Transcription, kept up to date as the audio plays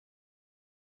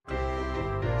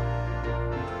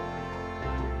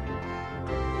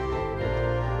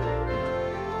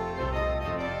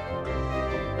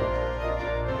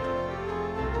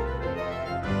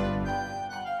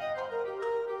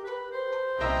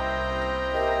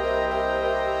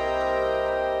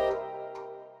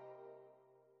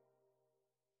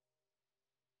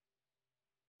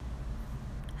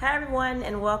everyone,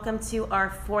 and welcome to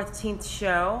our 14th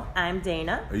show. I'm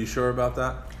Dana. Are you sure about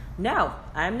that? No,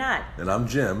 I'm not. And I'm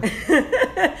Jim.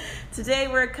 Today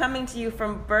we're coming to you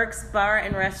from Burke's Bar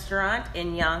and Restaurant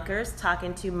in Yonkers,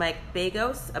 talking to Mike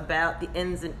Bagos about the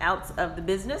ins and outs of the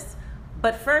business.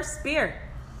 But first, beer.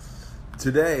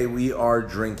 Today we are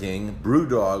drinking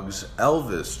Brewdog's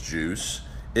Elvis Juice.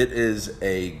 It is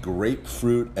a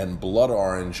grapefruit and blood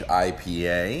orange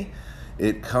IPA.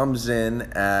 It comes in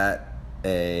at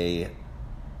a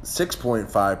 6.5%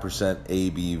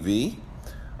 ABV.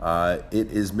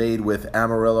 It is made with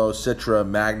Amarillo, Citra,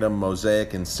 Magnum,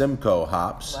 Mosaic, and Simcoe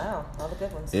hops. Wow, all the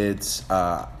good ones. Its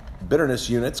bitterness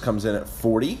units comes in at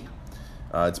 40.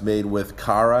 It's made with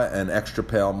Cara and extra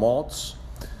pale malts.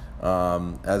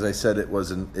 As I said, it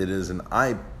is an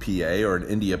IPA, or an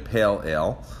India Pale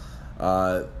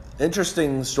Ale.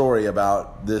 Interesting story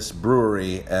about this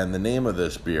brewery and the name of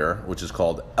this beer, which is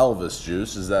called Elvis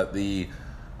Juice, is that the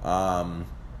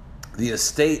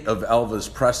estate of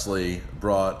Elvis Presley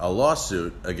brought a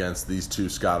lawsuit against these two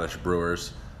Scottish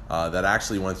brewers that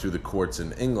actually went through the courts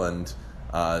in England,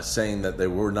 saying that they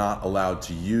were not allowed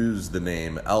to use the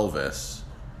name Elvis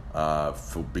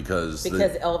because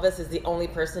Elvis is the only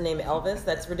person named Elvis?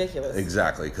 That's ridiculous.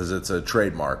 Exactly, because it's a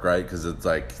trademark, right? Because it's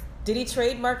like... Did he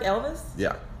trademark Elvis?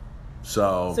 Yeah.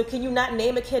 So can you not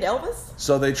name a kid Elvis?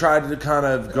 So they tried to kind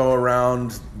of go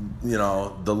around,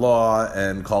 the law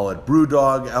and call it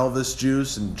Brewdog Elvis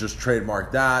Juice and just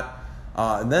trademark that.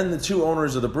 And then the two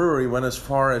owners of the brewery went as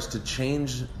far as to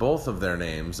change both of their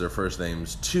names, their first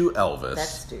names, to Elvis.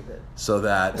 That's stupid. So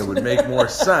that it would make more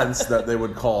sense that they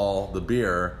would call the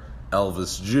beer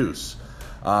Elvis Juice.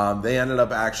 They ended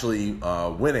up actually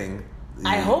winning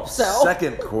I hope so.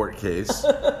 Second court case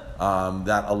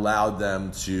that allowed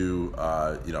them to,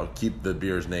 keep the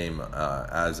beer's name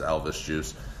as Elvis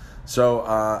Juice. So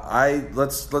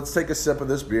let's take a sip of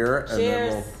this beer, and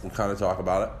Cheers. then we'll kind of talk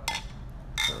about it.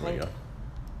 There we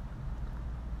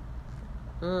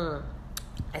go.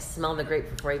 I smelled the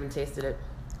grape before I even tasted it.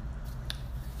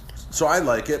 So I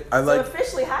like it. So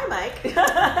officially, hi, Mike.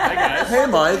 Hi, guys. Hey,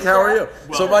 Mike. How are you?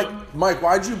 So, Welcome. Mike,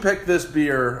 why'd you pick this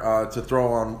beer to throw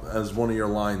on as one of your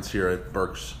lines here at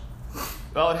Burke's?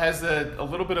 Well, it has a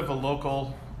little bit of a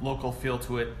local feel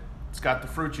to it. It's got the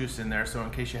fruit juice in there, so in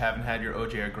case you haven't had your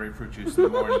OJ or grapefruit juice in the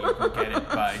morning, you can get it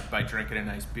by drinking a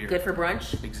nice beer. Good for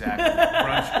brunch? Exactly.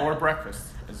 Brunch or breakfast,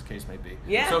 as the case may be.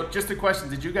 Yeah. So just a question,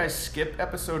 did you guys skip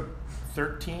episode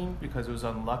 13 because it was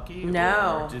unlucky?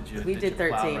 No, Or did you, we did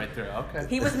 13. Plow right there? Okay.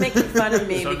 He was making fun of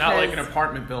me so because... not like an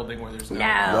apartment building where there's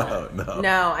no...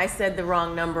 No, I said the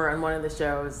wrong number on one of the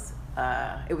shows.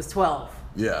 It was 12.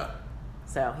 Yeah.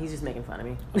 So he's just making fun of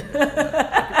me.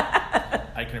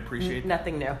 I can appreciate that.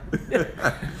 Nothing new.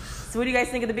 So what do you guys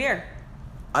think of the beer?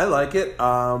 I like it.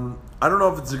 I don't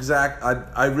know if it's exact.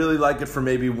 I really like it for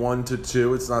maybe 1 to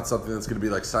 2. It's not something that's going to be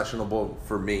like sessionable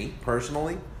for me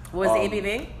personally. What was the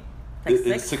ABV? Like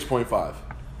It's 6.5.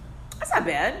 That's not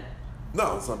bad.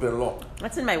 No, it's not bad at all.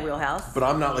 That's in my wheelhouse. But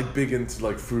I'm not like big into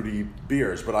like fruity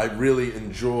beers, but I really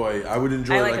enjoy. I would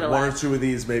enjoy I like like it a one lot. or two of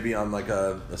these maybe on like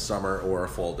a summer or a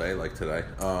fall day like today.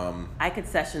 I could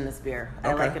session this beer.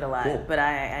 I Okay, like it a lot. cool. But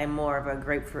I'm more of a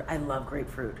grapefruit. I love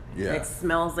grapefruit. Yeah. And it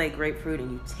smells like grapefruit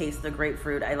and you taste the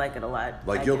grapefruit. I like it a lot.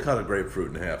 Like you'll cut a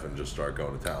grapefruit in half and just start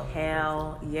going to town.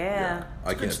 Hell yeah. I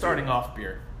can't Good do starting it. off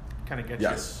beer. Kind of get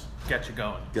you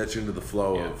going. Get you into the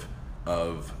flow Yeah.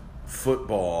 of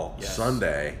football Yes.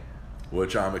 Sunday,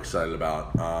 which I'm excited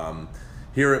about.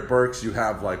 Here at Burke's, you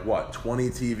have like what, 20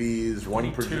 TVs,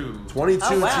 22. 22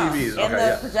 Oh, wow. TVs, And the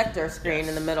yeah, projector screen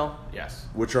in the middle. Yes.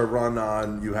 which are run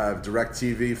on. You have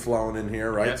DirecTV flowing in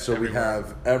here, right? Yes, so we everywhere.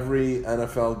 have every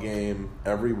NFL game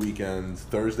every weekend,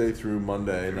 Thursday through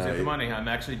Monday Thursday night. for money. I'm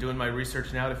actually doing my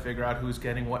research now to figure out who's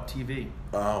getting what TV.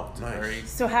 Oh, nice. Very,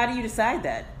 So how do you decide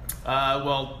that?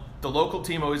 well, the local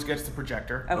team always gets the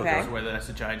projector. Okay. So whether that's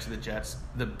the Giants or the Jets.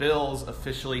 The Bills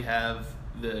officially have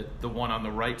the one on the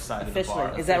right side of the bar.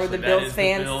 Officially. Is that where the Officially. Bills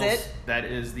fans sit? That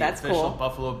is the That's official cool.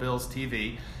 Buffalo Bills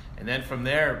TV. And then from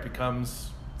there it becomes...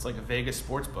 It's like a Vegas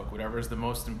sports book. Whatever is the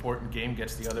most important game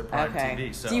gets the other prime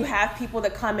TV. So Do you have people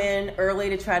that come in early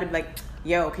to try to be like,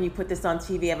 yo, can you put this on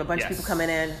TV? I have a bunch of Yes. people coming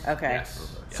in. Okay.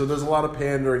 Yes. So there's a lot of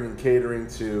pandering and catering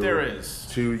to There is.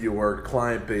 to your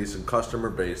client base and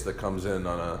customer base that comes in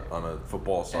on a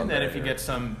football Sunday. And then if you here. get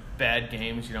some bad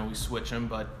games, we switch them.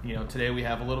 But, today we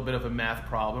have a little bit of a math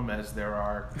problem as there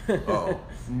are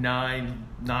nine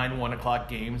 1 o'clock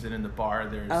games. And in the bar,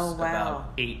 there's Oh, wow.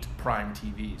 about 8 prime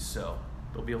TVs. So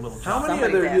there'll be a little How drop. many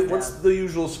Somebody's are there? asked What's that. the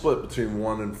usual split between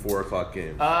 1 and 4 o'clock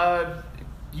games?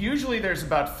 Usually there's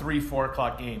about 3-4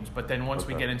 o'clock games, but then once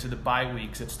we Okay. get into the bye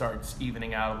weeks, it starts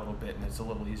evening out a little bit, and it's a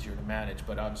little easier to manage.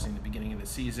 But obviously, in the beginning of the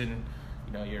season,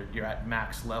 you're at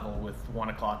max level with 1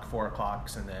 o'clock, 4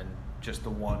 o'clocks, and then just the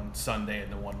one Sunday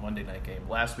and the one Monday night game.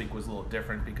 Last week was a little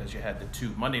different because you had the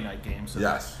 2 Monday night games, so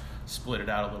Yes. that split it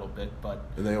out a little bit. But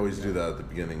And they always do that at the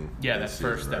beginning. yeah, of the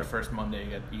that season, first Monday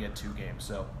you get 2 games.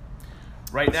 So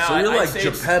right now, So you're I'd like say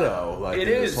it's- Geppetto, like it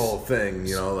in this is. whole thing,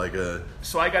 like a.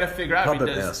 So I got to figure out, Puppet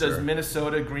does master.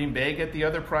 Minnesota Green Bay get the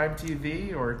other prime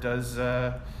TV, or does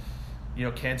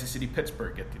Kansas City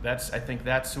Pittsburgh get I think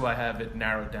that's who I have it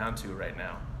narrowed down to right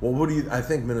now. Well, what do you? I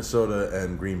think Minnesota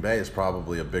and Green Bay is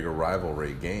probably a bigger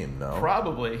rivalry game, no?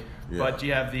 Probably, Yeah. but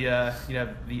you have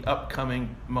the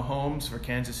upcoming Mahomes for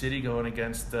Kansas City going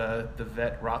against the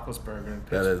vet Roethlisberger in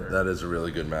Pittsburgh. That is a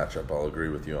really good matchup. I'll agree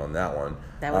with you on that one.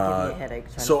 That would give me a headache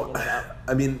trying to So, figure it out.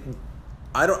 I mean,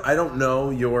 I don't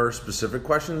know your specific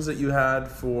questions that you had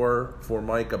for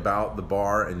Mike about the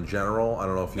bar in general. I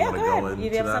don't know if you Yeah, want to go go ahead. into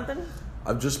You have that. something?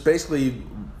 I'm just basically,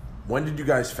 when did you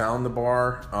guys found the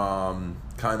bar?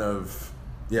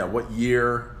 What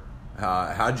year?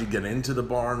 How'd you get into the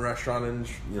bar and restaurant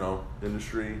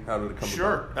industry? How did it come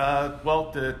Sure. about?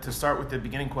 Well, to start with the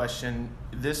beginning question,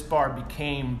 this bar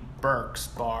became Burke's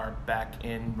Bar back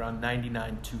in around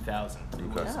 99, 2000. It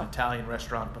Okay. was an Italian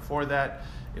restaurant before that.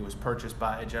 It was purchased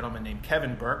by a gentleman named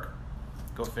Kevin Burke.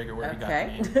 Go figure where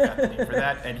Okay. he got the name for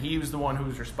that. And he was the one who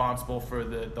was responsible for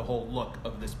the whole look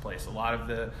of this place. A lot of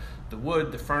the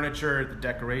wood, the furniture, the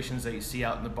decorations that you see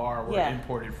out in the bar were Yeah.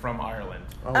 imported from Ireland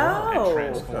wow. Oh. and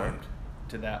transformed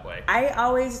to that way. I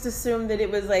always just assumed that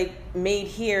it was like made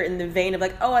here in the vein of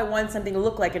like, oh, I want something to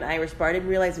look like an Irish bar. I didn't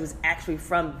realize it was actually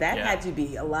from. That Yeah. had to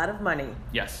be a lot of money.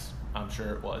 Yes, I'm sure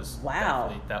it was. Wow.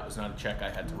 Definitely. That was not a check I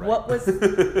had to write.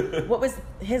 What was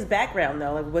his background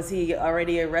though? Like, was he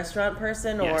already a restaurant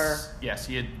person or? Yes,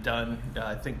 he had done.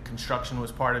 I think construction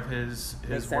was part of his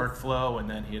Makes sense. workflow, and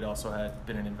then he had also had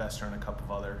been an investor in a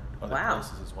couple of other Wow.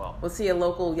 places as well. Was he a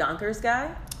local Yonkers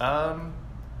guy?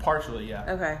 Partially, yeah.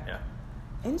 Okay. Yeah,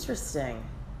 Interesting.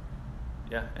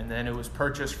 yeah, and then it was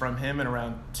purchased from him in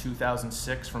around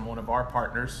 2006 from one of our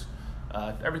partners.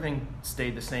 Everything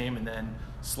stayed the same, and then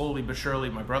slowly but surely,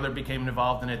 my brother became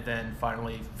involved in it. Then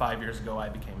finally, 5 years ago, I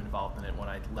became involved in it when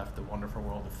I left the wonderful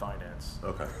world of finance.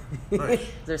 Okay. Nice. Is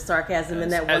there sarcasm in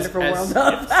that As- wonderful as-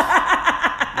 world of?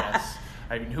 Yes.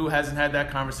 I mean, who hasn't had that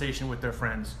conversation with their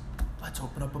friends? Let's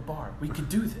open up a bar. We could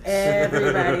do this.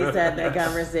 Everybody's had that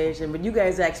conversation, but you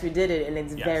guys actually did it, and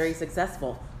it's Yes. very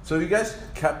successful. So you guys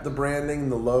kept the branding,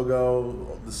 the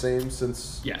logo the same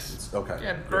since? Yes. Okay.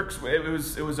 Yeah, Burke's.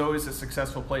 It was always a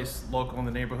successful place, local in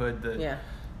the neighborhood.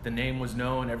 The name was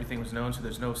known, everything was known, so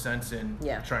there's no sense in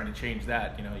Yeah. trying to change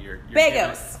that. You're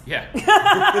Bagos. Yeah.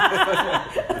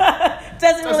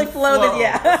 Doesn't really flow.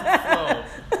 Doesn't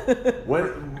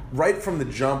flow. Right from the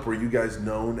jump, were you guys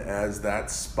known as that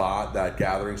spot, that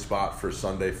gathering spot for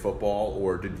Sunday football,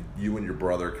 or did you and your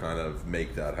brother kind of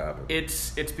make that happen?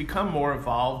 It's become more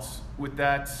evolved with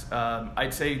that.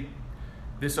 I'd say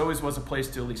this always was a place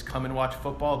to at least come and watch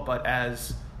football, but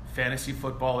as fantasy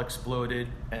football exploded,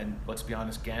 and let's be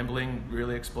honest, gambling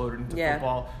really exploded into Yeah.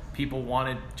 football, people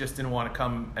just didn't want to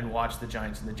come and watch the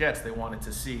Giants and the Jets. They wanted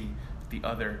to see the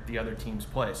other teams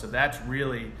play. So that's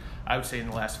really, I would say, in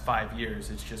the last 5 years,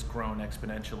 it's just grown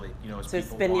exponentially. As So it's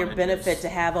people been your wanted benefit this- to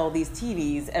have all these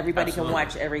TVs. Everybody Absolutely. can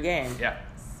watch every game. Yeah.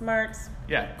 Smart.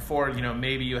 Yeah, before,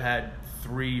 maybe you had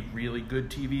 3 really good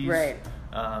TVs Right.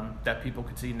 that people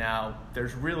could see. Now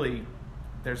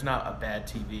there's not a bad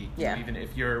TV. Yeah. Even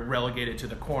if you're relegated to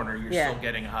the corner, you're Yeah. still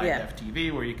getting a high Yeah. def TV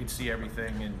where you can see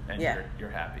everything and Yeah. you're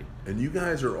happy. And you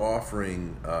guys are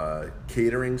offering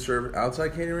catering service,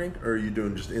 outside catering, or are you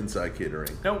doing just inside catering?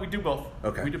 No, we do both.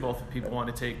 Okay. We do both. If people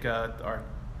want to take our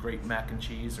great mac and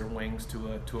cheese or wings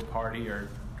to a party or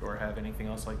have anything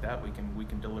else like that, we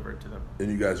can deliver it to them.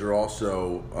 And you guys are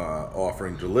also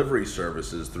offering delivery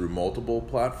services through multiple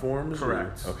platforms? or-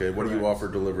 Correct. Okay, what do you Correct. offer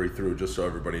delivery through, just so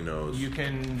everybody knows? You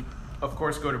can, of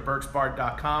course, go to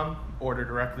burksbar.com, order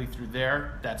directly through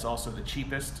there. That's also the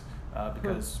cheapest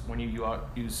because when you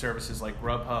use services like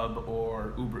Grubhub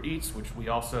or Uber Eats, which we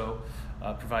also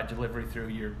provide delivery through,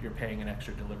 you're paying an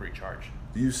extra delivery charge.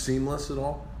 Do you use Seamless at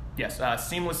all? Yes,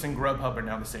 Seamless and Grubhub are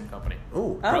now the same company.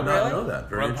 Oh, Oh, I did not really? know that.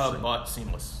 Very Grubhub interesting. bought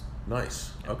Seamless.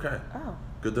 Nice. Okay. Oh.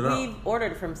 Good to know. We've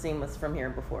ordered from Seamless from here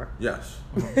before. Yes.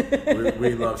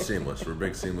 we love Seamless. We're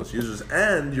big Seamless users.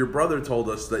 And your brother told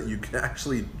us that you can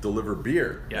actually deliver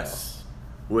beer. Yes.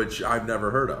 Which I've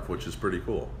never heard of, which is pretty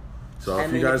cool. So I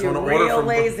if mean, you guys if want you're to order real from,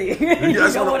 lazy, if you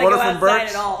guys don't want wanna to order go from outside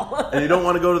Burke's at all. and you don't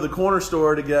want to go to the corner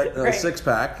store to get a Right.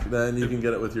 6-pack, then you can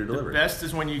get it with your The delivery. best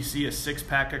is when you see a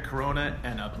 6-pack of Corona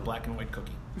and a black and white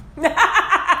cookie.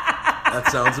 That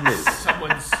sounds amazing.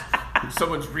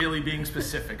 Someone's really being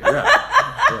specific. Yeah.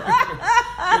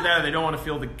 Either that or they don't want to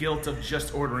feel the guilt of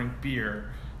just ordering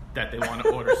beer, that they want to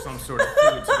order some sort of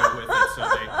food to go with it,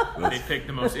 so they pick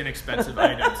the most inexpensive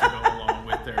items to go along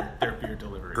with their beer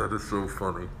delivery. That is so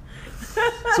funny.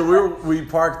 So we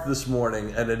parked this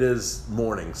morning, and it is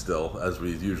morning still, as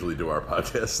we usually do our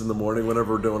podcasts in the morning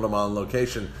whenever we're doing them on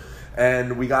location.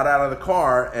 And we got out of the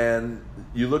car, and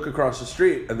you look across the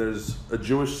street, and there's a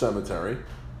Jewish cemetery,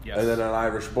 Yes. and then an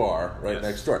Irish bar right Yes.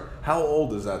 next door. How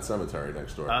old is that cemetery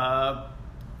next door?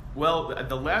 Well,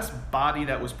 the last body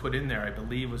that was put in there, I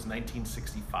believe, was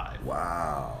 1965.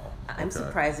 Wow. I'm Okay.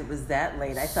 surprised it was that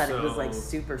late. I thought it was like So-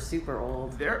 super, super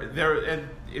old. And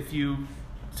if you,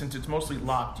 since it's mostly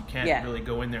locked, you can't Yeah. really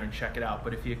go in there and check it out.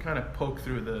 But if you kind of poke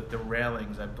through the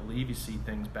railings, I believe you see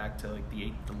things back to like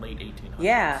the late 1800s.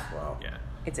 Yeah. Wow. Yeah.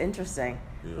 It's interesting.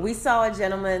 Yeah. We saw a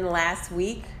gentleman last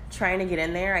week trying to get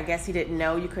in there. I guess he didn't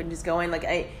know you couldn't just go in.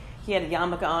 He had a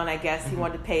yarmulke on. I guess he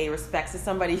wanted to pay respects to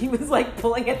somebody. He was like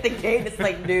pulling at the gate. It's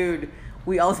like, dude,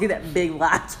 we all see that big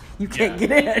lot. You can't Yeah.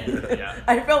 get in. Yeah.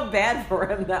 I felt bad for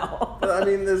him though. But, I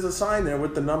mean, there's a sign there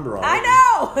with the number on it. I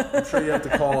know. I'm sure you have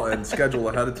to call and schedule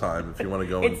ahead of time if you want to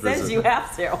go and It says visit you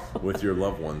have to. with your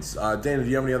loved ones. Dana, do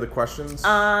you have any other questions?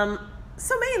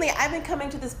 So mainly, I've been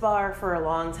coming to this bar for a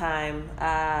long time.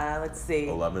 Let's see.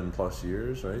 11 plus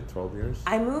years, right? 12 years?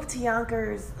 I moved to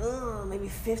Yonkers maybe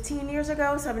 15 years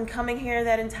ago, so I've been coming here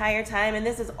that entire time, and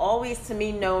this is always to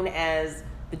me known as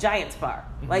the Giants Bar.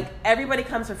 Mm-hmm. Like, everybody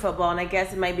comes for football, and I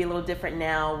guess it might be a little different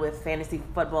now with fantasy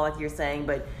football, like you're saying,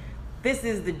 but this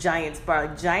is the Giants Bar.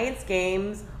 Like, Giants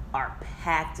games are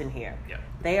packed in here. Yeah.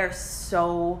 They are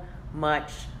so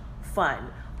much fun.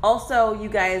 Also, you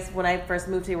guys, when I first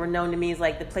moved here, were known to me as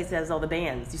like the place that has all the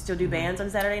bands. You still do bands on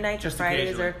Saturday nights, Just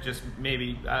Fridays, occasionally. or Just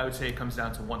maybe, I would say it comes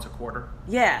down to once a quarter.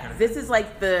 yeah. This is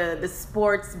like the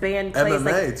sports band place.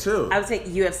 MMA like, too. I would say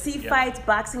UFC Yeah. fights,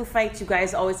 boxing fights. You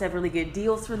guys always have really good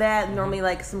deals for that. Normally,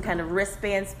 like some kind of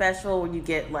wristband special where you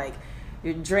get like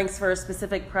your drinks for a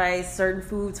specific price, certain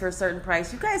foods for a certain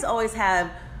price. You guys always have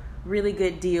really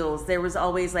good deals. There was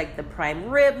always like the prime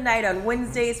rib night on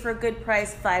Wednesdays for a good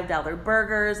price, $5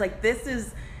 burgers. Like this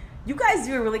is, you guys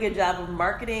do a really good job of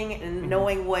marketing and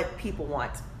knowing what people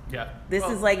want. Yeah. This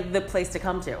Well, is like the place to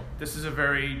come to. This is a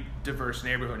very diverse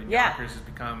neighborhood, and Yeah. Yonkers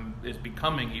is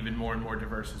becoming even more and more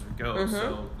diverse as we go.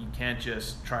 So you can't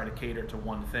just try to cater to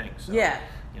one thing. So, Yeah.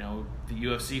 You know, the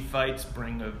UFC fights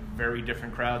bring a very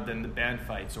different crowd than the band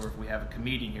fights, or if we have a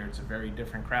comedian here, it's a very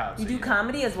different crowd. You So do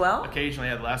comedy as well? Occasionally,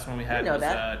 the last one we had know was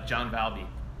that. John Valby,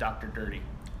 Dr. Dirty.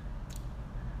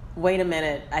 Wait a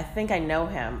minute. I think I know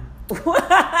him.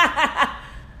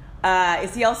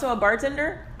 Is he also a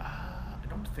bartender? I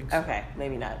don't think so. Okay,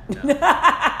 maybe not.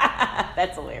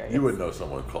 That's hilarious. You would know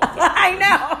someone called that. I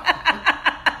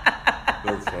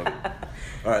know. That's funny.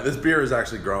 All right, this beer is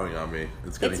actually growing on me.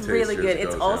 It's getting It's really tastier as good. it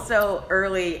It's goes, also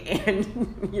early,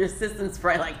 and your assistant's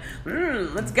probably like,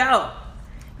 let's go.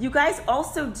 You guys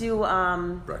also do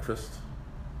breakfast.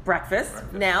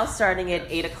 breakfast now, starting at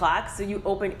 8 o'clock. So you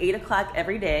open 8 o'clock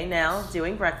every day now,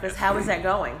 doing breakfast. How is that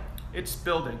going? It's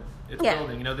building. It's Yeah.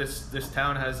 building. You know, this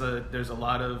town there's a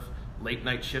lot of late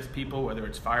night shift people, whether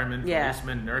it's firemen, Yeah.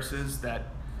 policemen, nurses, that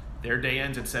their day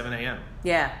ends at 7 a.m.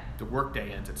 Yeah. The work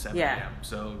day ends at 7 Yeah. a.m.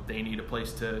 So they need a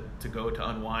place to go to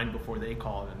unwind before they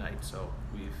call it a night. So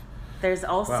There's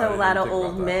also Wow, I a lot didn't of think old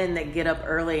about that. men that get up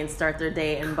early and start their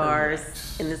day in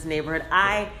bars in this neighborhood.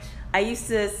 I used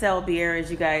to sell beer, as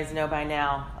you guys know by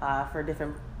now, for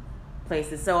different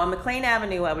places. So on McLean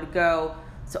Avenue, I would go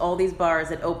to all these bars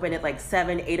that open at like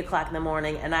 7, 8 o'clock in the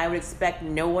morning, and I would expect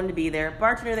no one to be there.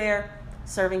 Bartender there,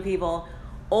 serving people.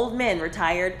 Old men,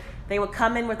 retired. They would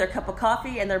come in with their cup of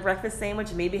coffee and their breakfast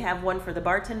sandwich, maybe have one for the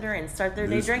bartender, and start their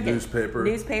day drinking.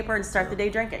 Newspaper, and start the day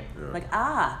drinking. Yeah. Like,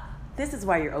 this is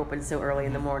why you're open so early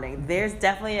in the morning. There's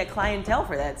definitely a clientele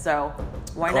for that, so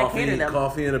why not cater them?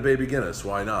 Coffee and a baby Guinness.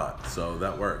 Why not? So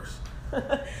that works.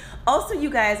 Also, you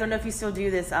guys, I don't know if you still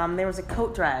do this. There was a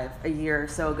coat drive a year or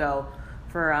so ago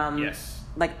for yes.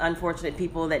 like unfortunate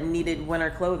people that needed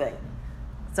winter clothing.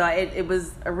 So it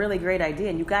was a really great idea,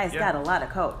 and you guys Yeah. got a lot of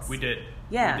coats. we did.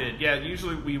 Yeah. We did. Yeah.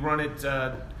 Usually we run it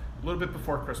a little bit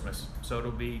before Christmas, so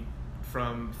it'll be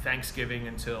from Thanksgiving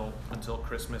until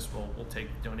Christmas. We'll take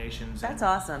donations. That's and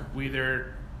awesome. We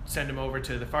either send them over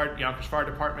to the Yonkers Fire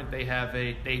Department. They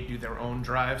do their own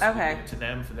drives. So we Okay. give it to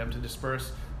them for them to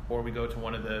disperse, or we go to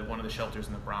one of the shelters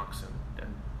in the Bronx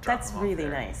and That's them off really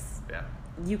there. nice. Yeah.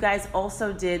 You guys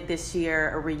also did this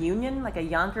year a reunion, like a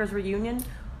Yonkers reunion.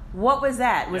 What was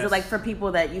that? Was it Yes. like for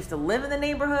people that used to live in the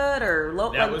neighborhood or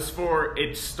local? That was for,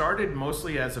 it started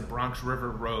mostly as a Bronx River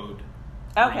Road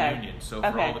Okay. reunion. So for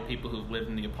Okay. all the people who lived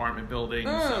in the apartment buildings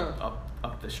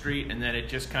up the street, and then it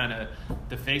just kind of,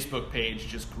 the Facebook page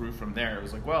just grew from there. It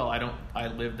was like, well, I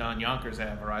lived on Yonkers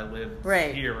Ave, or I lived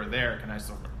Right. here or there. Can I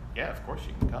still? Yeah, of course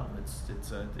you can come.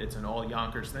 It's an all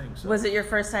Yonkers thing. So. Was it your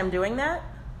first time doing that?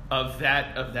 Of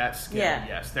that scale, Yeah.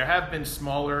 yes. There have been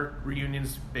smaller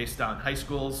reunions based on high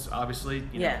schools, obviously.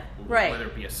 You know, Yeah, right. Whether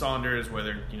it be a Saunders,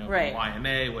 whether Right.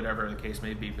 YMA, whatever the case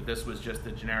may be. But this was just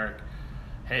a generic.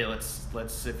 Hey,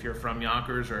 let's if you're from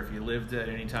Yonkers or if you lived at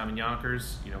any time in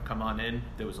Yonkers, come on in.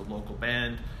 There was a local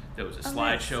band. There was a nice.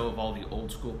 slideshow of all the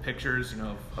old school pictures.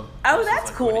 Of Oh, places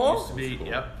that's like what it cool. used to be.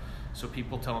 Yep. So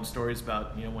people telling stories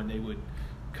about when they would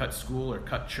cut school or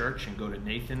cut church and go to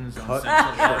Nathan's on Cut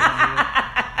Central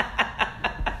Avenue.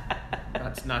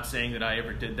 Not saying that I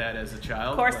ever did that as a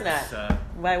child. Of course but, not.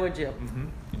 Why would you?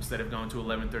 Instead of going to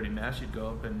 11:30 mass, you'd go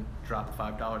up and drop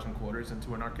 $5 in quarters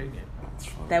into an arcade game. That's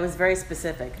funny. That was very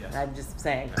specific. Yes. I'm just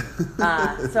saying.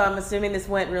 So I'm assuming this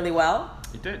went really well.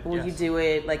 It did. Will yes. you do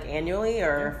it like annually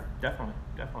or? Yeah,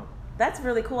 definitely. That's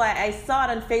really cool. I saw it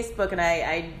on Facebook and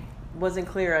I wasn't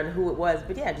clear on who it was,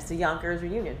 but yeah, just a Yonkers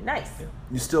reunion. Nice. Yeah.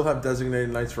 You still have designated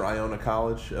nights for Iona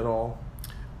College at all?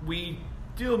 We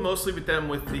deal mostly with them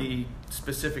with the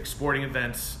specific sporting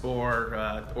events or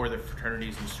the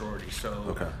fraternities and sororities. So,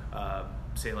 Okay.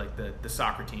 say like the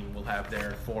soccer team will have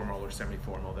their formal or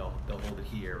semi-formal. They'll hold it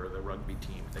here, or the rugby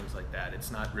team, things like that. It's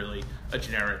not really a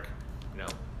generic,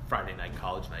 Friday night,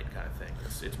 college night kind of thing.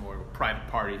 It's more of a private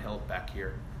party held back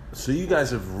here. So you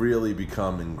guys have really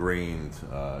become ingrained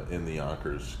in the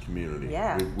Yonkers community.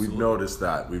 Yeah. We've noticed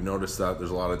that. We've noticed that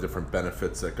there's a lot of different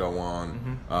benefits that go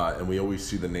on, and we always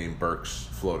see the name Burks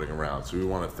floating around. So we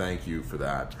want to thank you for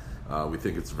that. We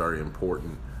think it's very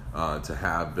important to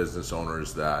have business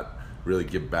owners that really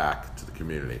give back to the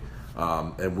community.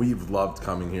 And we've loved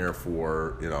coming here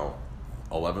for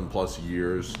 11 plus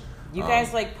years. You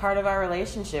guys like part of our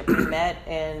relationship. We met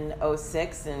in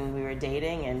 2006 and we were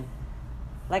dating, and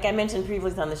like I mentioned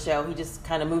previously on the show, he just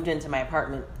kind of moved into my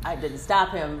apartment. I didn't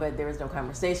stop him, but there was no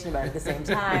conversation about it at the same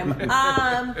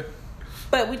time.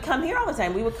 But we'd come here all the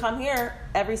time. We would come here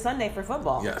every Sunday for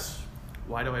football. Yes.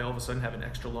 Why do I all of a sudden have an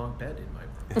extra long bed in my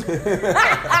room?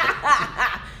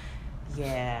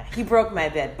 Yeah, he broke my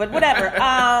bed, but whatever.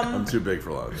 I'm too big for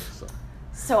a lot of this.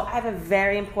 So I have a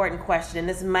very important question, and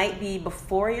this might be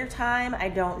before your time. I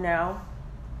don't know.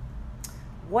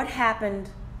 What happened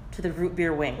to the root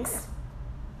beer wings?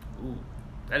 Ooh,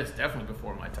 that is definitely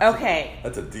before my time. Okay.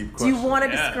 That's a deep Do question. you want to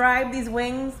Yeah. describe these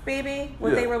wings, baby? What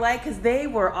Yeah. they were like? Because they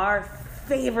were our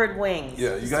favorite wings.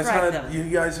 Yeah, you guys Describe had them. you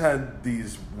guys had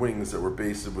these wings that were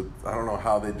basted with, I don't know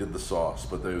how they did the sauce,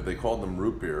 but they called them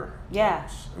root beer. Yeah.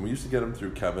 wings. And we used to get them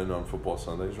through Kevin on Football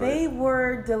Sundays, right? They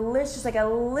were delicious, like a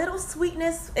little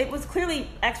sweetness. It was clearly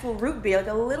actual root beer, like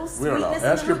a little we don't sweetness know.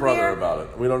 in Ask the your root brother beer. about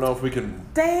it. We don't know if we can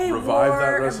They revive were.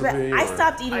 that recipe. I or-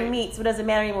 stopped eating I- meat, so it doesn't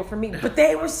matter anymore for me. But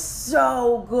they were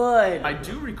so good. I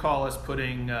do recall us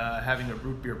having a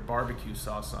root beer barbecue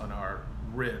sauce on our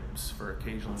ribs for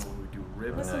occasionally when we do rib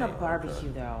It wasn't a night.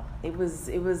 barbecue though. It was.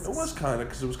 It was kind of,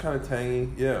 because it was kind of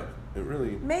tangy. Yeah, it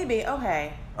really, Maybe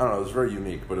okay. I don't know, it was very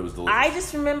unique, but it was delicious. I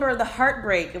just remember the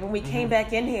heartbreak when we came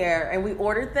back in here and we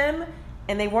ordered them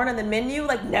and they weren't on the menu.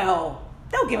 Like, no,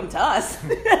 don't give them to us.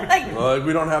 Like, Well,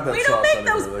 we don't have that we sauce don't make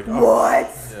anymore. those. Like, oh, What?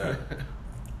 Yeah,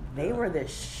 They were the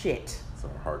shit. so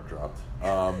our heart dropped.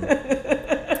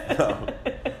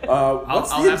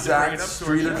 What's I'll the have to bring exact it up to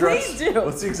street our address? Please do.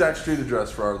 What's the exact street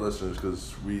address for our listeners?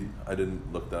 Because I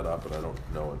didn't look that up and I don't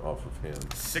know it off of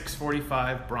hand.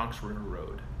 645 Bronx River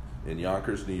Road. In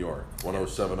Yonkers, New York,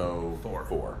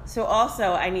 10704. So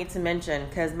also, I need to mention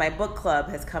because my book club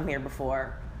has come here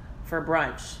before for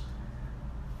brunch.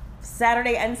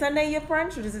 Saturday and Sunday, you have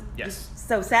brunch, or is it? Yes.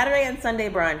 So Saturday and Sunday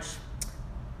brunch,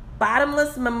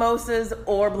 bottomless mimosas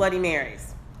or Bloody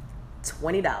Marys,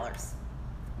 $20,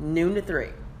 noon to 3.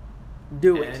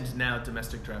 Do it. And now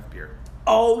domestic draft beer.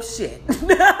 Oh shit.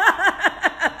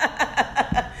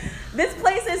 This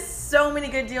place has so many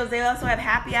good deals. They also have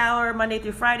happy hour Monday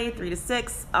through Friday, 3 to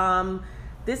 6.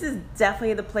 This is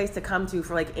definitely the place to come to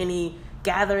for like any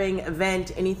gathering,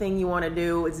 event, anything you want to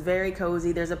do. It's very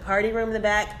cozy. There's a party room in the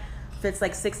back, fits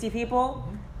like 60 people.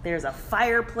 There's a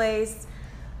fireplace.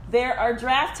 There are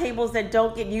draft tables that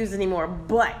don't get used anymore,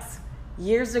 but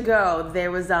years ago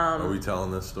there was Are we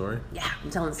telling this story? yeah, I'm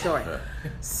telling the story. Okay.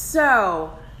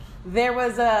 So there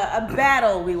was a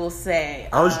battle, we will say.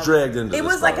 I was dragged into It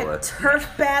this, was by like the way. a turf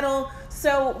battle.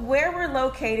 So where we're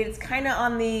located, it's kind of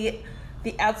on the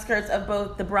outskirts of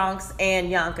both the Bronx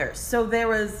and Yonkers. So there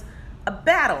was a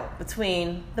battle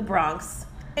between the Bronx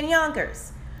and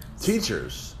Yonkers.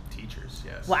 Teachers. Teachers,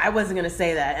 yes. Well, I wasn't going to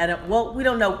say that. We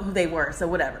don't know who they were, so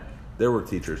whatever. There were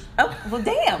teachers. Oh, well,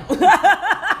 damn.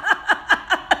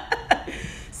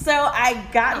 So I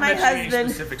got my husband. Any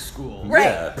specific school. Right.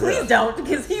 Yeah, Please yeah. don't,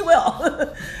 because he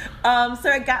will. So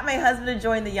I got my husband to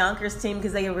join the Yonkers team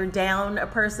because they were down a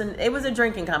person. It was a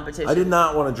drinking competition. I did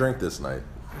not want to drink this night.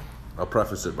 I'll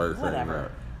preface it by saying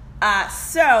Whatever. that.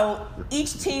 So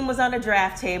each team was on a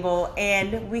draft table,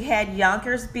 and we had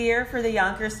Yonkers beer for the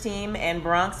Yonkers team and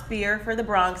Bronx beer for the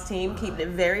Bronx team, keeping it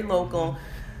very local.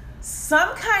 Some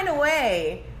kind of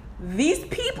way, these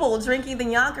people drinking the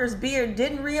Yonkers beer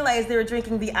didn't realize they were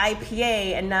drinking the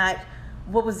IPA and not,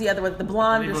 what was the other one, the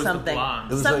blonde or something.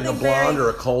 It was like a blonde or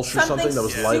a Kolsch or something that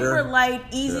was lighter. Super light,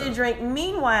 easy Yeah. to drink.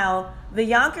 Meanwhile, the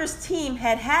Yonkers team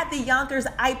had the Yonkers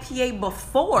IPA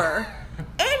before,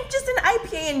 and just an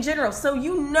IPA in general. So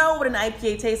you know what an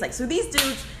IPA tastes like. So these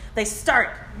dudes, these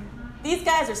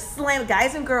guys are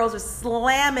guys and girls are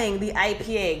slamming the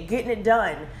IPA, getting it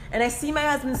done. And I see my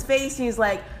husband's face, and he's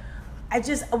like,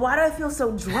 why do I feel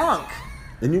so drunk?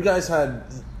 And you guys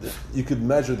you could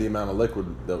measure the amount of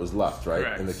liquid that was left, right?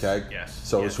 Correct. In the keg? Yes.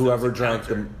 So it Yes, was whoever that was a drank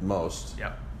the counter. most.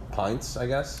 Yep. Pints, I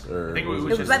guess? Or I think It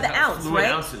was by the ounce, fluid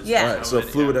right? Ounces. Yeah. All right, so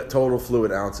total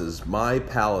fluid ounces. My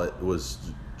palate was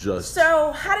just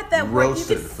So how did that work? You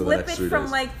roasted could for the flip next it 3 from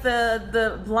days. like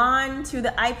the blonde to the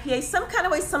IPA. Some kind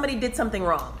of way somebody did something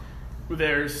wrong.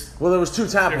 There's Well, there was 2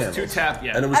 tap There's handles. 2 tap,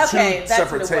 yeah. And it was Okay, 2 that's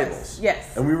separate what it was. tables.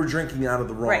 Yes. And we were drinking out of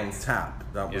the wrong Right. tap.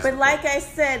 That was But like I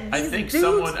said, I these think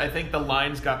dudes. I think the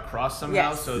lines got crossed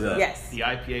somehow, Yes. so Yeah. Yes. the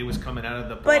IPA was coming out of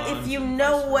the But blonde if you and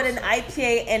know vice what an versa.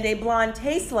 IPA and a blonde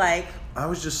taste like, I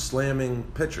was just slamming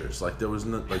pitchers like there was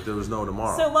no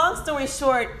tomorrow. so long story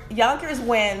short, Yonkers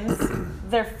wins.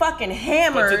 They're fucking But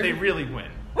hammered. did they really win?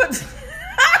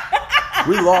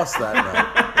 We lost that night.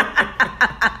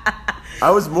 I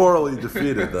was morally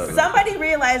defeated that night. Somebody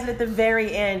realized it at the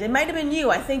very end. It might have been you.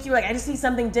 I think you were like, I just need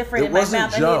something different It in my wasn't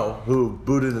mouth. Joe who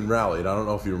booted and rallied. I don't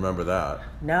know if you remember that.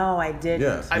 No, I didn't.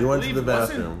 Yeah. I You went to believe the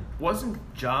bathroom. Wasn't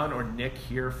John or Nick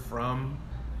here from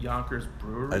Yonkers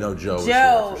Brewery? I know Joe was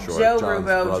Joe here for sure. Joe John's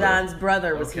Rubo, brother. John's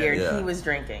brother, was Okay. here, and Yeah. he was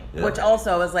drinking. Yeah. Which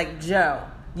also was like, Joe,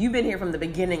 you've been here from the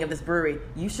beginning of this brewery.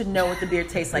 You should know what the beer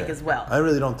tastes like Yeah. as well. I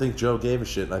really don't think Joe gave a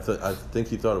shit, and I think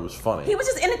he thought it was funny. He was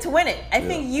just in it to win it. I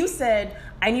think you said,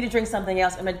 I need to drink something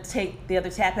else. I'm going to take the other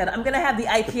tap handle. I'm going to have the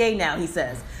IPA now, he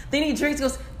says. Then he drinks,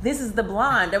 goes, this is the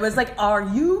blonde. I was like, are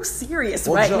you serious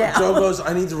Well, right Joe, now? Joe goes,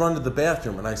 I need to run to the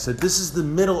bathroom. And I said, this is the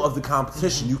middle of the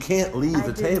competition. You can't leave I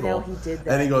the didn't table. know he did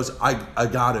that. And he goes, I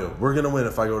got to. We're going to win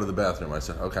if I go to the bathroom. I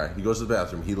said, okay. He goes to the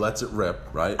bathroom. He lets it rip,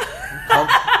 right?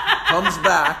 Comes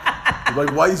back.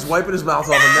 Like, he's wiping his mouth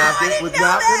off a napkin didn't with know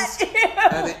napkins.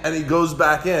 that. And he goes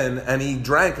back in and he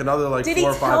drank another like Did 4 he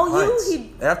or 5 tell you?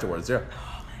 pints afterwards. Yeah.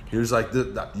 He was like,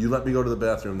 you let me go to the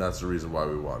bathroom. That's the reason why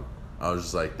we won. I was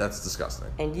just like, that's disgusting.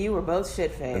 And you were both And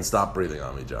shit-faced. stop breathing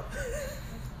on me, Joe.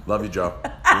 Love you, Joe.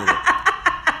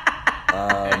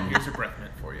 And here's a breath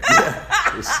mint for you.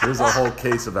 Here's a whole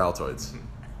case of Altoids.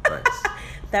 Thanks.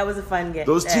 That was a fun game.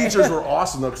 Those teachers were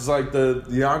awesome though, because like the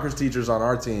Yonkers teachers on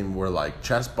our team were like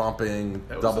chest bumping,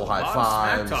 There was double a high lot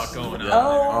of smack fives. talk going on. Yeah.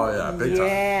 Oh, yeah, big time.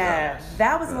 yeah.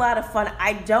 That was a lot of fun.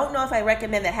 I don't know if I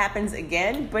recommend that happens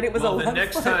again, but it was a Well, lot the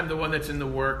next of fun. time, the one that's in the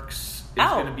works is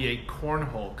Oh. going to be a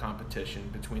cornhole competition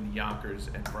between the Yonkers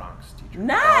and Bronx teachers.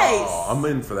 Nice. Oh, I'm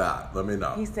in for that. Let me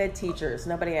know. He said teachers.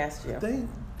 Nobody asked you. They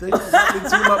let me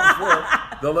team up before.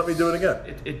 They'll let me do it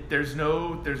again. There's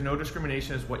no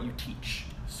discrimination as what you teach.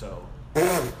 So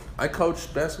I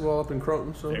coached basketball up in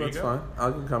Croton, so There you that's go. fine. I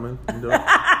can come in and do it.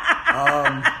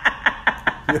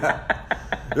 Yeah.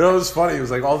 You know, it was funny. It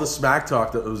was like all the smack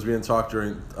talk that was being talked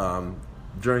during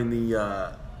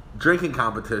the drinking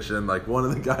competition. Like one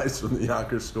of the guys from the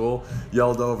Yonkers school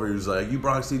yelled over. He was like, "You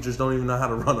Bronx teachers don't even know how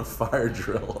to run a fire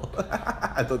drill."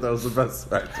 I thought that was the best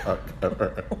smack talk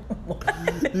ever.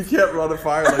 You can't run a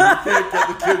fire. Like you can't get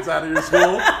the kids out of your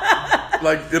school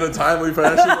like in a timely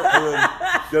fashion and then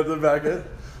get them back in.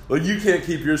 Like you can't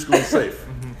keep your school safe.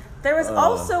 There was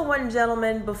also one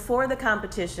gentleman before the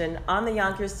competition on the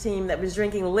Yonkers team that was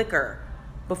drinking liquor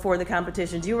before the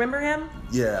competition. Do you remember him?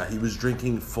 Yeah, he was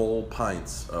drinking full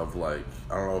pints of like,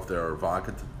 I don't know if they were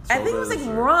vodka. I think it was like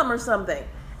sodas or- rum or something.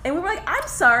 And we were like, I'm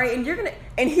sorry, and you're gonna,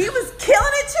 and he was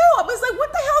killing it too. I was like,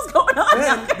 what the hell's going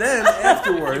on? Then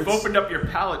afterwards, you've opened up your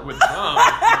palate with rum.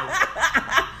 You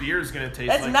know, beer's going to taste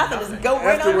That's like nothing. nothing. Just go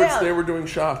right on Afterwards, down. they were doing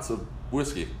shots of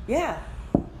whiskey. Yeah.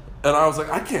 And I was like,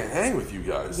 I can't hang with you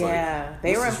guys. Yeah, like,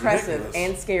 they this were is impressive ridiculous.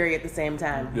 and scary at the same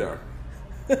time. Yeah.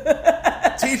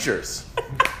 Teachers.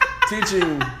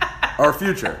 Teaching our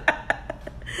future.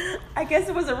 I guess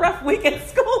it was a rough week at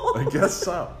school. I guess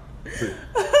so. They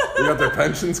got their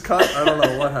pensions cut? I don't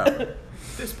know what happened.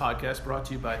 This podcast brought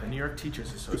to you by the New York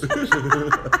Teachers Association.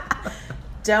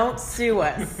 Don't sue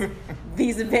us.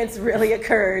 These events really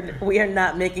occurred. We are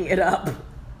not making it up.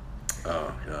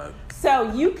 Oh, God.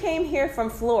 So you came here from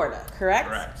Florida, correct?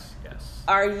 Correct, yes.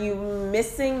 Are you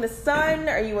missing the sun?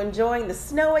 Are you enjoying the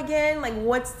snow again? Like,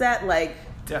 what's that like?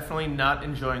 Definitely not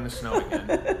enjoying the snow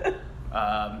again.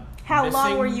 How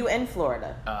long were you in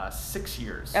Florida? 6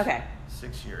 years. Okay.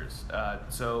 6 years.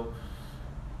 So,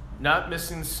 not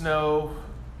missing the snow.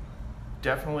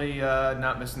 Definitely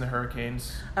not missing the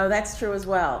hurricanes. Oh, that's true as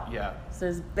well. Yeah. So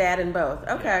there's bad in both.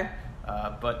 Okay. Yeah.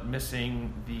 But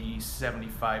missing the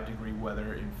 75-degree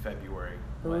weather in February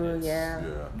when Ooh, it's yeah.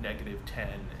 negative 10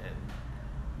 and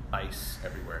ice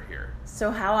everywhere here.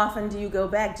 So how often do you go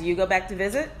back? Do you go back to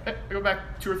visit? I go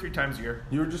back 2 or 3 times a year.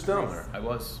 You were just down there. I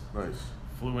was. Nice.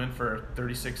 Flew in for a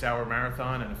 36-hour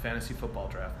marathon and a fantasy football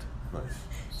draft. Nice.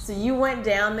 So you went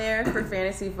down there for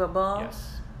fantasy football? Yes.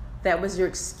 That was your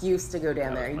excuse to go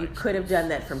down That there. was my You could have done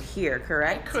that from here, I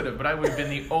correct? could have, but I would have been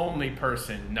the only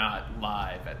person not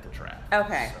live at the draft.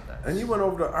 Okay. So that's- And you went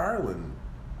over to Ireland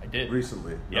I did.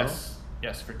 recently. no? Yes.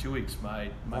 Yes, for 2 weeks. My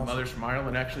Awesome. mother's from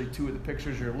Ireland. Actually, 2 of the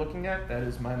pictures you're looking at, that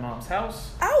is my mom's house,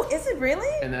 Oh, is it really?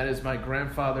 and that is my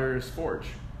grandfather's forge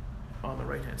on the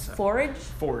right-hand side. Forage?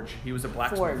 Forge. He was a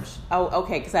blacksmith. Forge. Oh,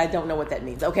 okay, because I don't know what that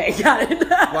means. Okay, got it.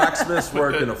 Blacksmiths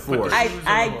work in a Put the- forge.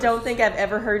 I don't think I've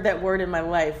ever heard that word in my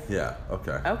life. Yeah,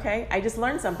 okay. Okay, I just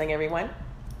learned something, everyone.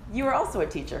 You are also a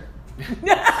teacher.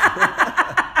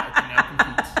 I can now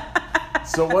compete.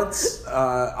 So what's,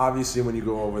 obviously when you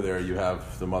go over there, you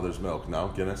have the mother's milk, no?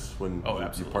 Guinness, when Oh, you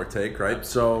absolutely. partake, right?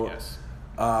 Absolutely,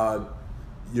 So,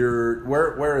 yes.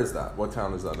 where is that? What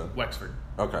town is that in? Wexford.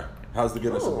 Okay. How's the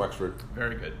Guinness in Ooh. Wexford?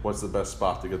 Very good. What's the best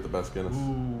spot to get the best Guinness?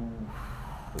 Ooh.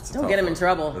 That's a Don't tough get him one. in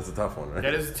trouble. That's a tough one, right?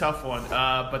 That is a tough one.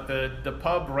 But the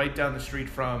pub right down the street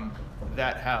from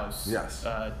that house, Yes.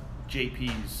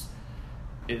 JP's,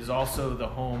 is also the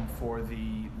home for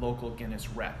the local Guinness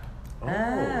rep. Oh,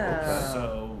 okay.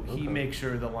 So he Okay. makes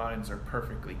sure the lines are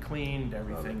perfectly cleaned,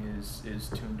 everything is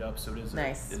tuned up, so it is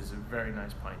Nice. it is a very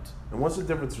nice pint. And what's the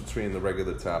difference between the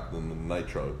regular tap and the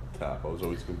nitro tap? I was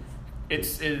always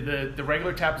It's the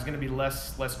regular tap is going to be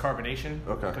less carbonation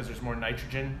Okay. because there's more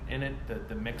nitrogen in it.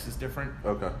 The mix is different.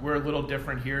 Okay. We're a little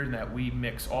different here in that we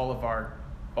mix all of our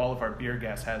beer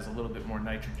gas has a little bit more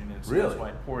nitrogen in it. So Really? that's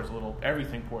why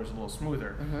everything pours a little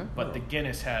smoother. But the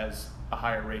Guinness has a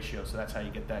higher ratio, so that's how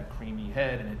you get that creamy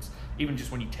head. And it's even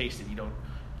just when you taste it, you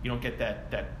don't get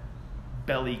that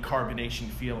belly carbonation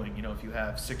feeling. You know, if you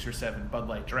have 6 or 7 Bud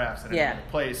Light drafts at Yeah. another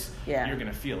place, Yeah. you're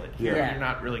gonna feel it. Here, Yeah. you're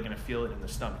not really gonna feel it in the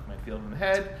stomach. You might feel it in the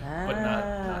head, but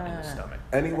not in the Ah. stomach.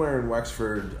 Anywhere in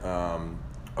Wexford,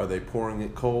 are they pouring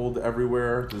it cold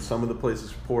everywhere? Do some of the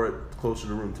places pour it closer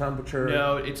to room temperature?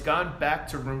 No, it's gone back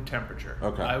to room temperature.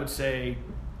 Okay. I would say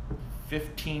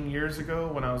 15 years ago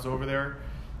when I was over there,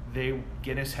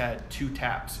 Guinness had 2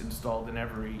 taps installed in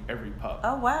every pub.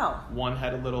 Oh, wow. One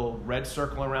had a little red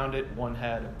circle around it, one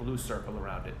had a blue circle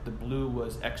around it. The blue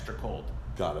was extra cold.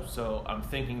 Got it. So I'm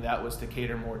thinking that was to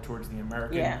cater more towards the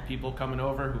American Yeah. people coming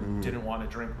over who didn't want to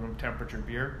drink room temperature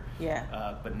beer.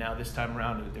 Yeah. But now this time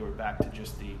around, they were back to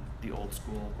just the old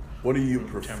school. What do you room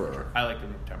prefer? temperature. I like the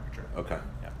room temperature. Okay.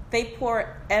 Yeah. They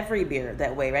pour every beer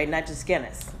that way, right? Not just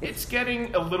Guinness. It's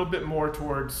getting a little bit more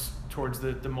towards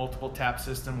the multiple tap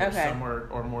system where Okay. some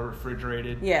are more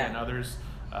refrigerated Yeah. than others.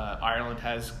 Ireland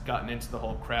has gotten into the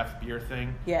whole craft beer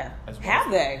thing. Yeah. As well.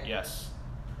 Have they? Yes.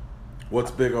 What's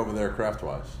big over there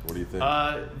craft-wise? What do you think?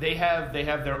 They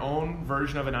have their own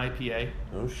version of an IPA.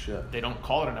 Oh, shit. They don't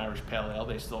call it an Irish Pale Ale.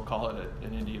 They still call it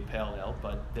an Indian Pale Ale,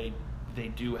 but they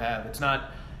do have. It's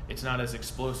not as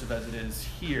explosive as it is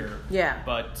here. Yeah.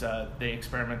 But they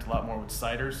experiment a lot more with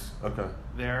ciders Okay.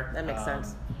 there. That makes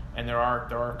sense. And there are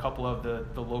a couple of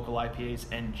the local IPAs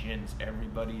and gins.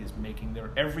 Everybody is making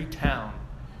every town.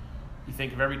 You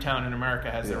think of every town in America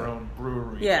has their Yeah. own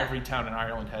brewery. Yeah. Every town in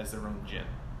Ireland has their own gin.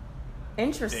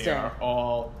 Interesting. They are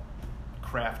all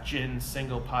craft gins,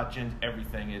 single pot gins,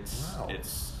 everything. Wow.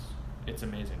 It's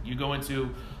amazing. You go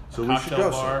into So a we should cocktail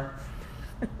go, bar.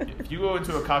 If you go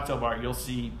into a cocktail bar, you'll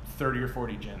see 30 or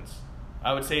 40 gins.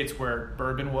 I would say it's where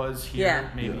bourbon was here Yeah.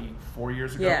 maybe Yeah. 4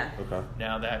 years ago. Yeah. Okay.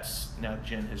 Now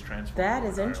gin has transformed. That over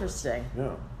is in Ireland. interesting. Yeah.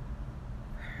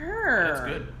 That's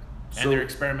good. So- And they're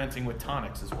experimenting with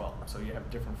tonics as well. So you have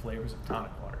different flavors of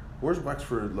tonic water. Where's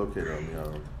Wexford located on the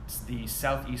island? It's the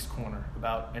southeast corner,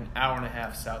 about an hour and a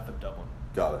half south of Dublin.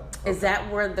 Got it. Is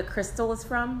that where the crystal is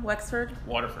from? Wexford?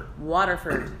 Waterford.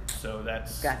 Waterford. So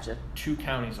that's Gotcha. 2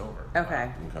 counties over.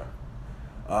 Okay. Okay.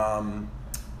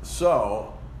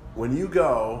 So when you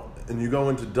go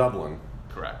into Dublin,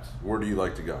 Correct. where do you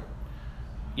like to go?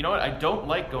 You know what? I don't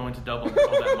like going to Dublin all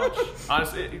that much.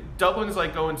 Honestly, Dublin is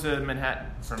like going to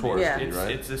Manhattan for me. Touristy, Yeah.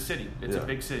 right? It's a city. It's a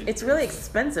big city. It's really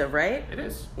expensive, right? It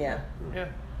is. Yeah. Yeah.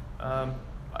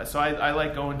 So I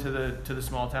like going to the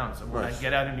small towns. When Nice. I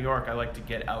get out of New York, I like to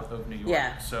get out of New York.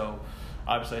 Yeah. So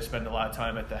obviously, I spend a lot of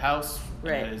time at the house.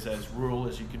 Right. It is as rural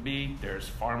as you can be. There's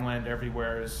farmland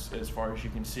everywhere as far as you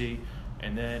can see.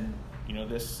 And then,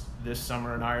 this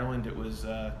summer in Ireland, it was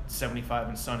 75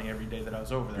 and sunny every day that I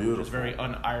was over there, which is Beautiful. very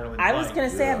un-Ireland. I was going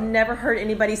to say, Yeah. I've never heard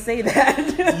anybody say that.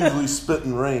 Usually spit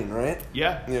and rain, right?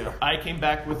 Yeah. Yeah. I came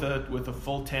back with a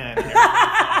full tan.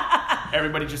 And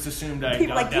everybody just assumed I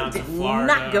People got like, you down to did Florida,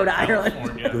 not go or to Ireland.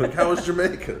 California. Like, how was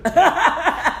Jamaica?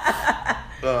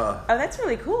 Oh, that's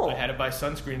really cool. I had to buy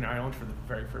sunscreen in Ireland for the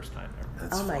very first time ever.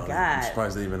 That's Oh my funny. God. I'm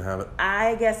surprised they even have it.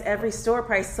 I guess every store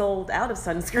probably sold out of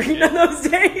sunscreen on those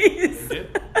days. They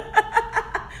did.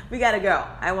 We got to go.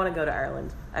 I want to go to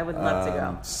Ireland. I would love to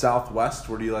go. Southwest,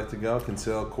 where do you like to go?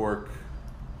 Kinsale, Cork.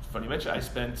 Funny you mention, I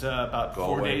spent about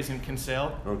 4 Galway. days in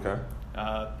Kinsale. Okay.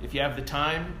 If you have the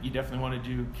time, you definitely want to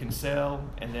do Kinsale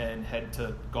and then head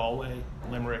to Galway,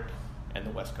 Limerick, and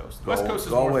the West Coast. The West Coast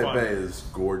is Galway more fun. Bay is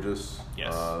gorgeous.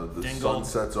 Yes. The Dingle.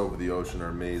 sunsets over the ocean are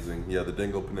amazing. Yeah, the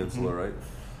Dingle Peninsula,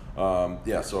 Mm-hmm. right?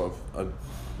 Yeah, so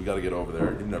we got to get over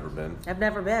there. You've never been. I've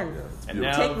never been. Yeah, it's And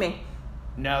beautiful. now- Take me.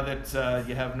 Now that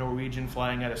you have Norwegian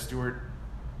flying out of Stewart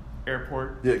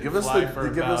Airport, Yeah, give us fly for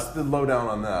the lowdown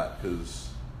on that, because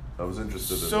I was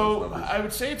interested in those So numbers. I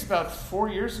would say it's about 4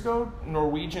 years ago.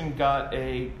 Norwegian got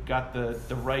the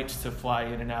rights to fly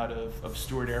in and out of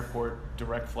Stewart Airport,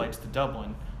 direct flights to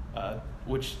Dublin,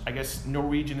 which I guess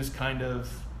Norwegian is kind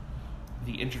of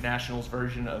the international's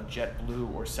version of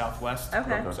JetBlue or Southwest.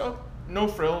 Okay. So no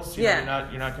frills. You know, Yeah.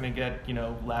 you're not going to get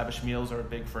lavish meals or a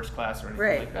big first class or anything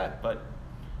Right. like that. But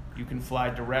you can fly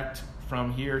direct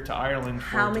from here to Ireland.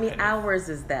 How for many depending- hours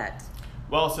is that?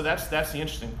 Well, so that's the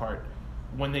interesting part.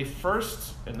 When they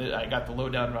first, I got the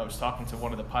lowdown when I was talking to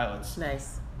one of the pilots.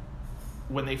 Nice.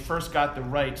 When they first got the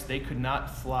rights, they could not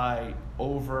fly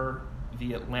over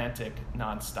the Atlantic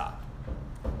nonstop.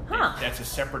 Huh. That's a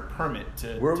separate permit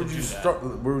to Where to would do you that. start?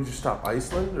 Where would you stop?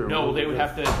 Iceland or No, where they you would go?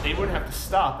 have to. They wouldn't have to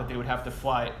stop, but they would have to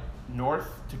fly north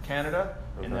to Canada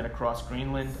and Okay. then across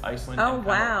Greenland, Iceland. Oh, and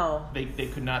wow. They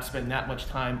could not spend that much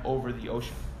time over the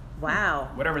ocean. Wow.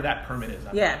 Whatever that permit is.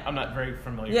 Yeah. I'm not very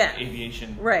familiar Yeah. with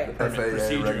aviation Right. permit FAA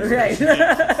procedures. regulations.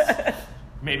 Right.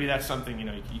 Maybe that's something you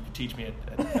could teach me at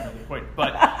another point.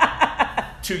 But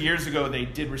 2 years ago, they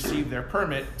did receive their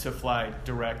permit to fly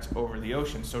direct over the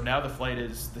ocean. So now the flight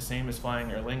is the same as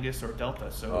flying Aer Lingus or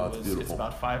Delta. So Oh, it's it's beautiful.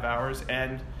 about 5 hours,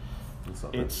 and That's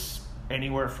not bad. it's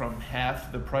anywhere from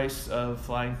half the price of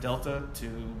flying Delta to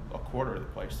a quarter of the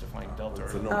price to flying Delta.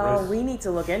 That's a Or, no-brainer. Oh, we need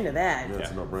to look into that. Yeah,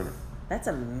 it's a Yeah. no-brainer. That's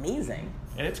amazing.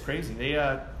 and it's crazy.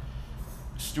 They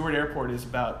Stewart Airport is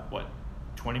about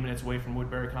 20 minutes away from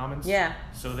Woodbury Commons. Yeah.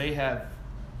 So they have,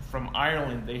 from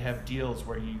Ireland, they have deals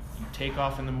where you take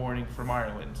off in the morning from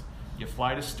Ireland, you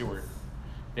fly to Stewart.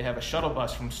 They have a shuttle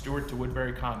bus from Stewart to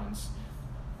Woodbury Commons.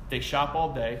 They shop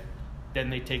all day. Then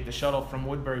they take the shuttle from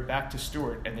Woodbury back to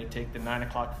Stewart, and they take the 9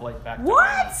 o'clock flight back to What?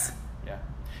 Ireland. Yeah.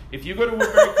 If you go to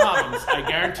Woodbury Commons, I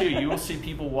guarantee you will see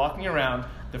people walking around.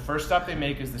 The first stop they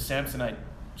make is the Samsonite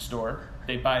store.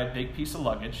 They buy a big piece of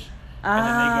luggage, and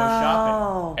then they go Oh.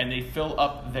 shopping, and they fill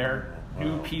up their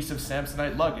new piece of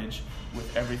Samsonite luggage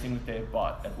with everything that they have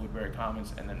bought at Woodbury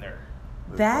Commons, and then they're.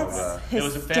 That's It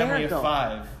was a family of hysterical.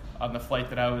 5 on the flight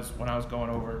that when I was going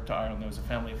over to Ireland. There was a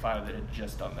family of 5 that had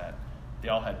just done that. They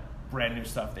all had brand new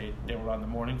stuff. They were on the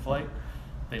morning flight.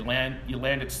 You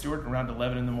land at Stewart around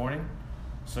 11 in the morning,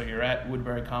 so you're at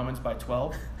Woodbury Commons by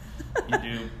 12. You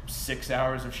do 6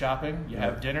 hours of shopping. You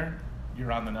have dinner.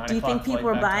 You're on the 9 Do you o'clock think people flight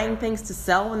are back to buying Ireland. things to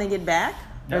sell when they get back?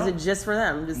 Or is No. it just for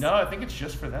them? Just, No, I think it's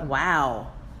just for them. Wow.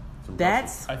 It's impressive.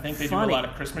 That's I think they funny. do a lot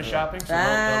of Christmas shopping, so they'll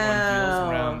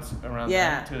run deals around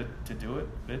Yeah. them to do it.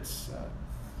 It's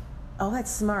Oh,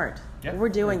 that's smart. Yeah. We're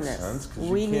doing Makes this. sense, 'cause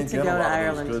We you need can't to get go a to lot of those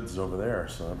Ireland. goods over there,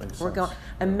 so that makes We're sense.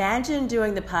 going. Imagine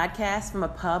doing the podcast from a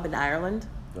pub in Ireland.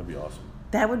 That'd be awesome.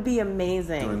 That would be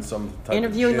amazing. Doing some type of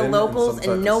Interviewing the gin locals, some type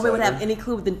and of nobody would cider. have any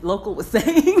clue what the local was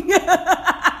saying.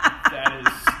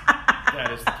 that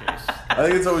is the case. I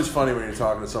think it's always funny when you're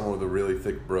talking to someone with a really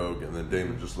thick brogue, and then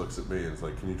Dana just looks at me and is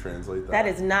like, "Can you translate that?" That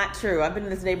is not true. I've been in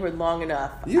this neighborhood long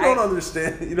enough. You don't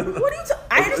understand. You don't. What are you?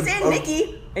 I I understand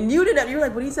Nikki. And you were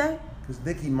like, what do you say? Because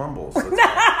Nikki mumbles.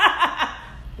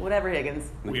 Whatever, Higgins.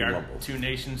 We Nikki are mumbles. two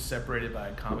nations separated by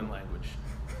a common language.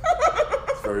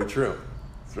 It's very true.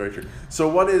 It's very true. So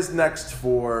what is next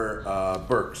for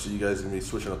Burke? So you guys going to be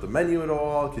switching up the menu at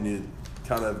all? Can you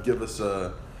kind of give us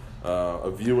a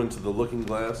view into the looking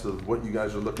glass of what you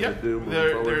guys are looking to do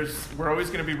moving forward? We're always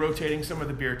going to be rotating some of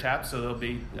the beer taps, so there'll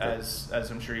be, as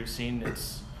I'm sure you've seen,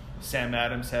 Sam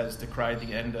Adams has decried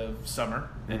the end of summer,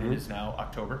 and it is now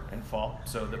October and fall.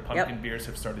 So the pumpkin beers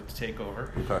have started to take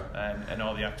over, and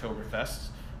all the Oktoberfests.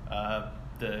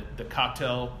 The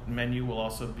cocktail menu will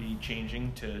also be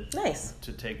changing to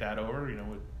take that over.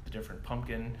 With the different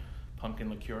pumpkin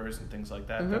liqueurs and things like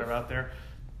that that are out there.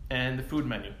 And the food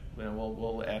menu,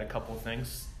 we'll add a couple of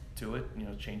things to it.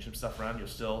 Change some stuff around.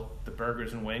 The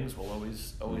burgers and wings will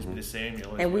always be the same.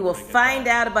 And we will find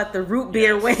out about the root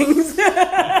beer wings.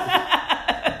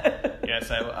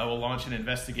 Yes, I will launch an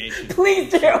investigation.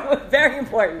 Please do. Very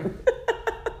important.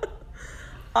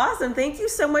 Awesome. Thank you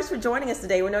so much for joining us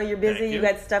today. We know you're busy. You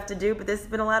got stuff to do, but this has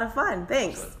been a lot of fun.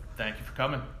 Thanks. Thank you for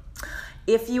coming.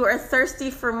 If you are thirsty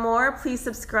for more, please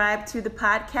subscribe to the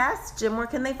podcast. Jim, where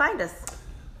can they find us?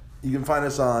 You can find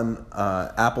us on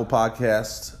Apple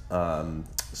Podcasts,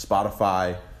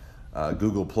 Spotify,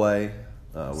 Google Play,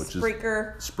 which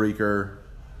Spreaker. is Spreaker,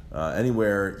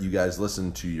 anywhere you guys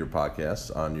listen to your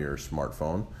podcasts on your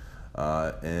smartphone.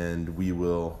 And we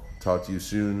will talk to you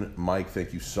soon. Mike,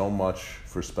 thank you so much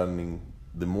for spending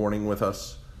the morning with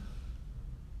us.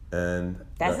 And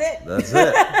that's it. That's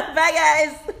it. Bye,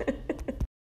 guys.